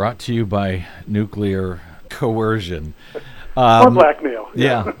 Brought to you by nuclear coercion. Or blackmail.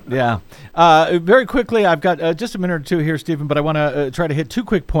 Yeah. Very quickly, I've got just a minute or two here, Stephen, but I want to try to hit two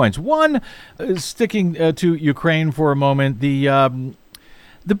quick points. One, sticking to Ukraine for a moment,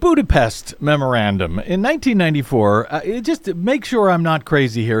 the Budapest Memorandum in 1994, just to make sure I'm not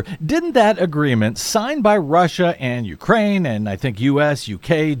crazy here, didn't that agreement signed by Russia and Ukraine and I think U.S.,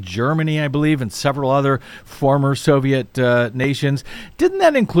 U.K., Germany, I believe, and several other former Soviet nations, didn't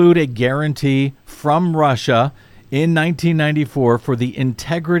that include a guarantee from Russia in 1994 for the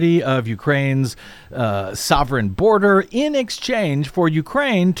integrity of Ukraine's sovereign border in exchange for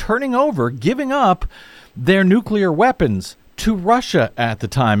Ukraine turning over, giving up their nuclear weapons to Russia at the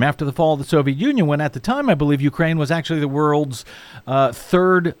time, after the fall of the Soviet Union, when at the time I believe Ukraine was actually the world's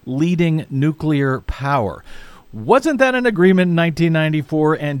third leading nuclear power. Wasn't that an agreement in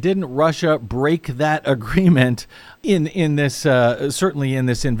 1994, and didn't Russia break that agreement in this certainly in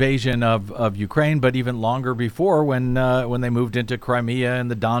this invasion of Ukraine, but even longer before when they moved into Crimea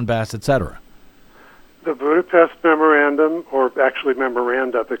and the Donbass, etc.? The Budapest Memorandum, or actually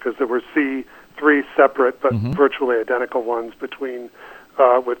memoranda, because there were three separate but virtually identical ones between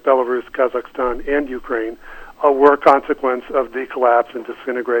with Belarus, Kazakhstan, and Ukraine, were a consequence of the collapse and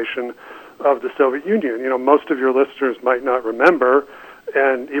disintegration of the Soviet Union. You know, most of your listeners might not remember,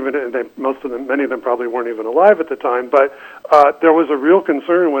 and many of them probably weren't even alive at the time. But there was a real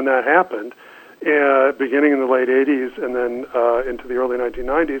concern when that happened, beginning in the late '80s and then into the early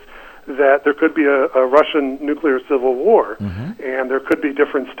 1990s, that there could be a Russian nuclear civil war, and there could be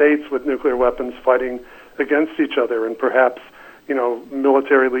different states with nuclear weapons fighting against each other, and perhaps, you know,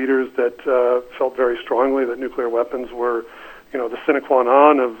 military leaders that felt very strongly that nuclear weapons were, you know, the sine qua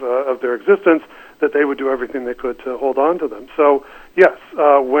non of their existence, that they would do everything they could to hold on to them. So, yes,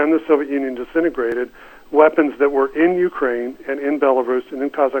 when the Soviet Union disintegrated, weapons that were in Ukraine and in Belarus and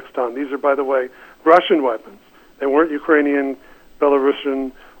in Kazakhstan, these are, by the way, Russian weapons. They weren't Ukrainian,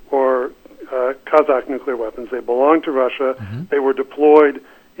 Belarusian, or Kazakh nuclear weapons. They belonged to Russia. They were deployed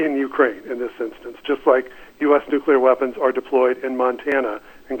in Ukraine in this instance, just like U.S. nuclear weapons are deployed in Montana,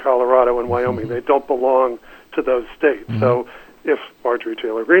 in Colorado, and Wyoming. They don't belong to those states. So if Marjorie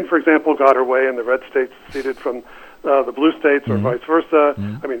Taylor Greene, for example, got her way and the red states seceded from the blue states or vice versa,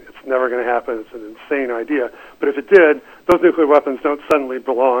 I mean, it's never going to happen. It's an insane idea. But if it did, those nuclear weapons don't suddenly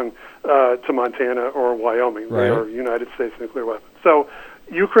belong to Montana or Wyoming. Right. They are United States nuclear weapons. So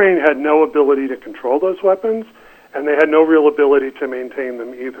Ukraine had no ability to control those weapons, and they had no real ability to maintain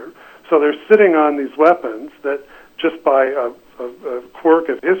them either. So they're sitting on these weapons that, just by a quirk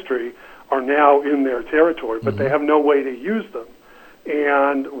of history, are now in their territory, but they have no way to use them.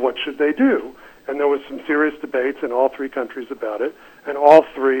 And what should they do? And there was some serious debates in all three countries about it, and all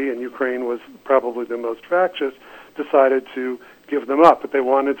three, and Ukraine was probably the most fractious, decided to give them up, but they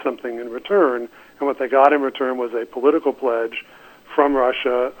wanted something in return, and what they got in return was a political pledge from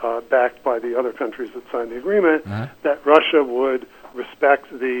Russia, backed by the other countries that signed the agreement, that Russia would respect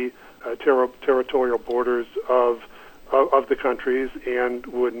the territorial borders of the countries and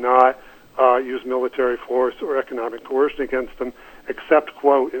would not use military force or economic coercion against them, except,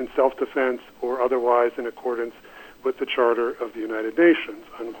 quote, in self-defense or otherwise in accordance with the Charter of the United Nations,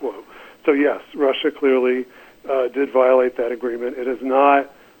 unquote. So yes, Russia clearly did violate that agreement. It is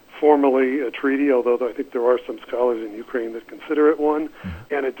not formally a treaty, although I think there are some scholars in Ukraine that consider it one,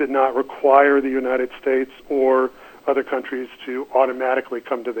 and it did not require the United States or other countries to automatically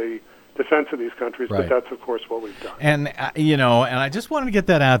come to the defense of these countries, but that's, of course, what we've done. And, you know, and I just wanted to get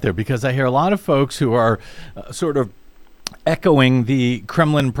that out there because I hear a lot of folks who are sort of echoing the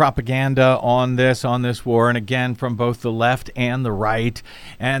Kremlin propaganda on this war, and again from both the left and the right,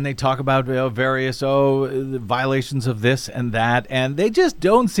 and they talk about various violations of this and that, and they just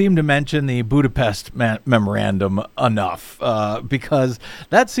don't seem to mention the Budapest memorandum enough, because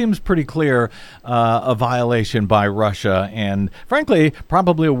that seems pretty clear a violation by Russia, and frankly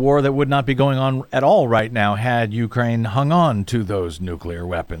probably a war that would not be going on at all right now had Ukraine hung on to those nuclear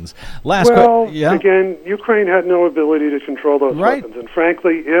weapons. Again, Ukraine had no ability to control those weapons. And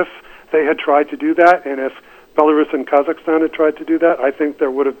frankly, if they had tried to do that, and if Belarus and Kazakhstan had tried to do that, I think there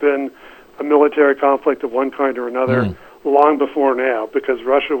would have been a military conflict of one kind or another long before now, because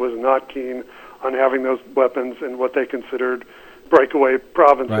Russia was not keen on having those weapons in what they considered breakaway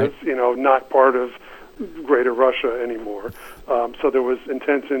provinces, you know, not part of Greater Russia anymore. So there was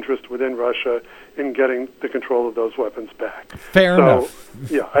intense interest within Russia in getting the control of those weapons back. Fair enough.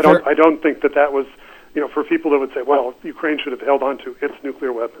 Yeah, I don't think that was, you know, for people that would say, well, Ukraine should have held on to its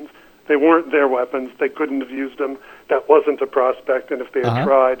nuclear weapons. They weren't their weapons. They couldn't have used them. That wasn't a prospect. And if they had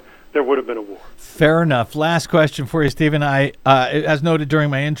tried, there would have been a war. Fair enough. Last question for you, Stephen. As noted during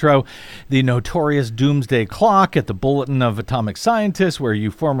my intro, the notorious doomsday clock at the Bulletin of Atomic Scientists, where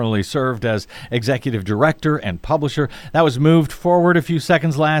you formerly served as executive director and publisher, that was moved forward a few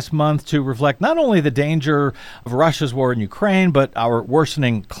seconds last month to reflect not only the danger of Russia's war in Ukraine, but our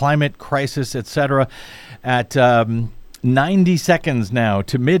worsening climate crisis, etc. At 90 seconds now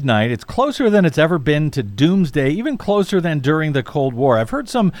to midnight. It's closer than it's ever been to doomsday, even closer than during the Cold War. I've heard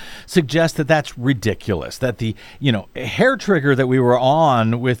some suggest that that's ridiculous, that the, you know, hair trigger that we were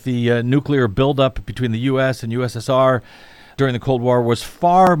on with the nuclear buildup between the U.S. and USSR during the Cold War was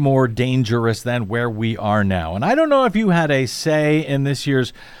far more dangerous than where we are now. And I don't know if you had a say in this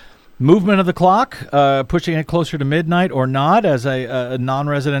year's movement of the clock, pushing it closer to midnight or not, as a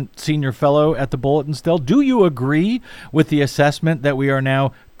non-resident senior fellow at the Bulletin still. Do you agree with the assessment that we are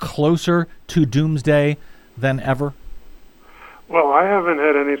now closer to doomsday than ever? Well, I haven't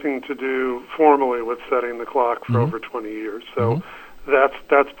had anything to do formally with setting the clock for over 20 years, so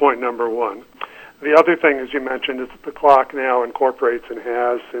that's point number one. The other thing, as you mentioned, is that the clock now incorporates and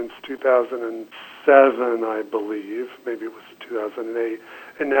has since 2007, I believe, maybe it was 2008,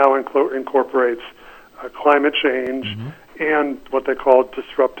 and now incorporates climate change and what they call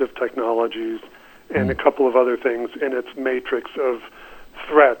disruptive technologies and a couple of other things in its matrix of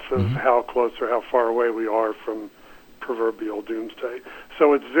threats of how close or how far away we are from proverbial doomsday.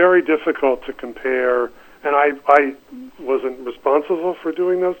 So it's very difficult to compare, and I wasn't responsible for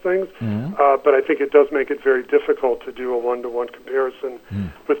doing those things, but I think it does make it very difficult to do a one-to-one comparison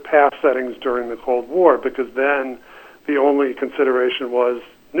with past settings during the Cold War, because then the only consideration was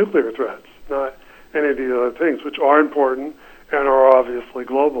nuclear threats, not any of the other things, which are important and are obviously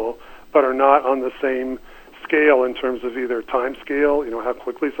global, but are not on the same scale in terms of either time scale, how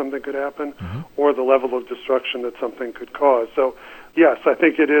quickly something could happen, or the level of destruction that something could cause. So, yes, I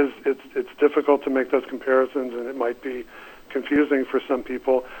think it's difficult to make those comparisons, and it might be confusing for some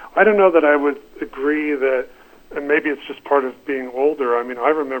people. I don't know that I would agree that, and maybe it's just part of being older. I mean, I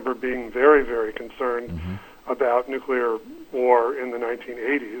remember being very, very concerned about nuclear war in the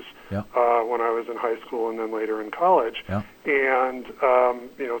 1980s when I was in high school and then later in college, and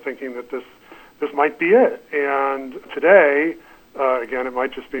thinking that this might be it. And today, again, it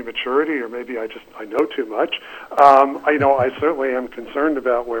might just be maturity, or maybe I know too much. I certainly am concerned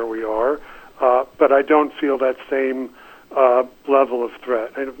about where we are, but I don't feel that same level of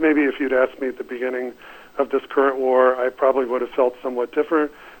threat. And maybe if you'd asked me at the beginning of this current war, I probably would have felt somewhat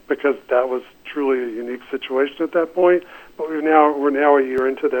different, because that was truly a unique situation at that point. But we're now a year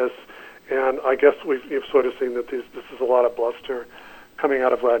into this, and I guess you've sort of seen that this is a lot of bluster coming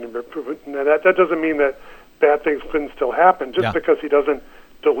out of Vladimir Putin. Now, that doesn't mean that bad things couldn't still happen. Just because he doesn't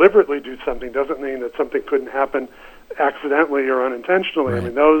deliberately do something doesn't mean that something couldn't happen accidentally or unintentionally. Right. I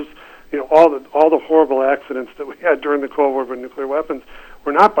mean, those, all the horrible accidents that we had during the Cold War with nuclear weapons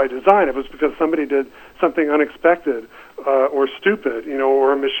were not by design. It was because somebody did something unexpected or stupid,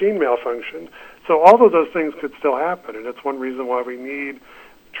 or a machine malfunctioned. So all of those things could still happen, and it's one reason why we need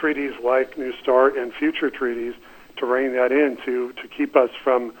treaties like New START and future treaties to rein that in, to keep us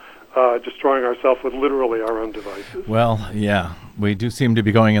from destroying ourselves with literally our own devices. Well, yeah, we do seem to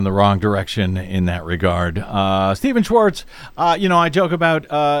be going in the wrong direction in that regard. Stephen Schwartz, I joke about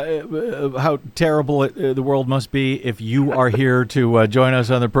how terrible the world must be if you are here to join us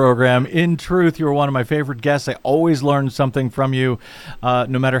on the program. In truth, you're one of my favorite guests. I always learn something from you, no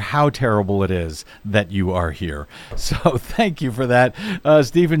matter how terrible it is that you are here. So thank you for that.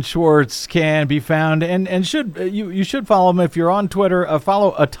 Stephen Schwartz can be found, and you should follow him if you're on Twitter.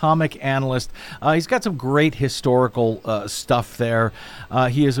 Follow Atomic Analyst. He's got some great historical stuff there.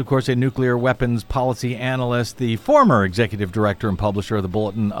 He is, of course, a nuclear weapons policy analyst, the former executive director and publisher of the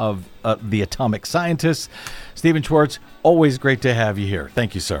Bulletin of the Atomic Scientists. Stephen Schwartz, always great to have you here.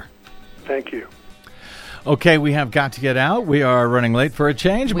 Thank you, sir. Thank you. Okay, we have got to get out. We are running late for a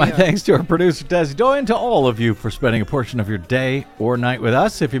change. My thanks to our producer, Desi Doy, and to all of you for spending a portion of your day or night with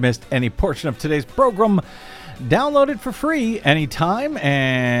us. If you missed any portion of today's program, download it for free anytime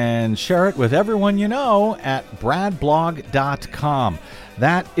and share it with everyone you know at bradblog.com.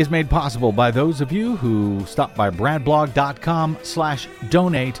 That is made possible by those of you who stop by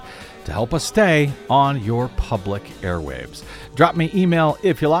bradblog.com/donate to help us stay on your public airwaves. Drop me email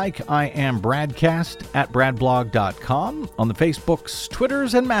if you like. I am BradCast at bradblog.com. On the Facebooks,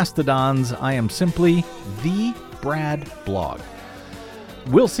 Twitters, and Mastodons, I am simply the Brad Blog.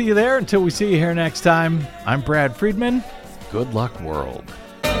 We'll see you there. Until we see you here next time, I'm Brad Friedman. Good luck, world.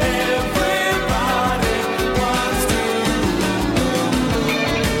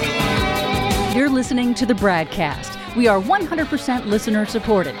 You're listening to the BradCast. We are 100% listener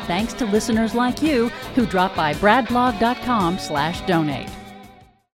supported, thanks to listeners like you who drop by bradblog.com/donate.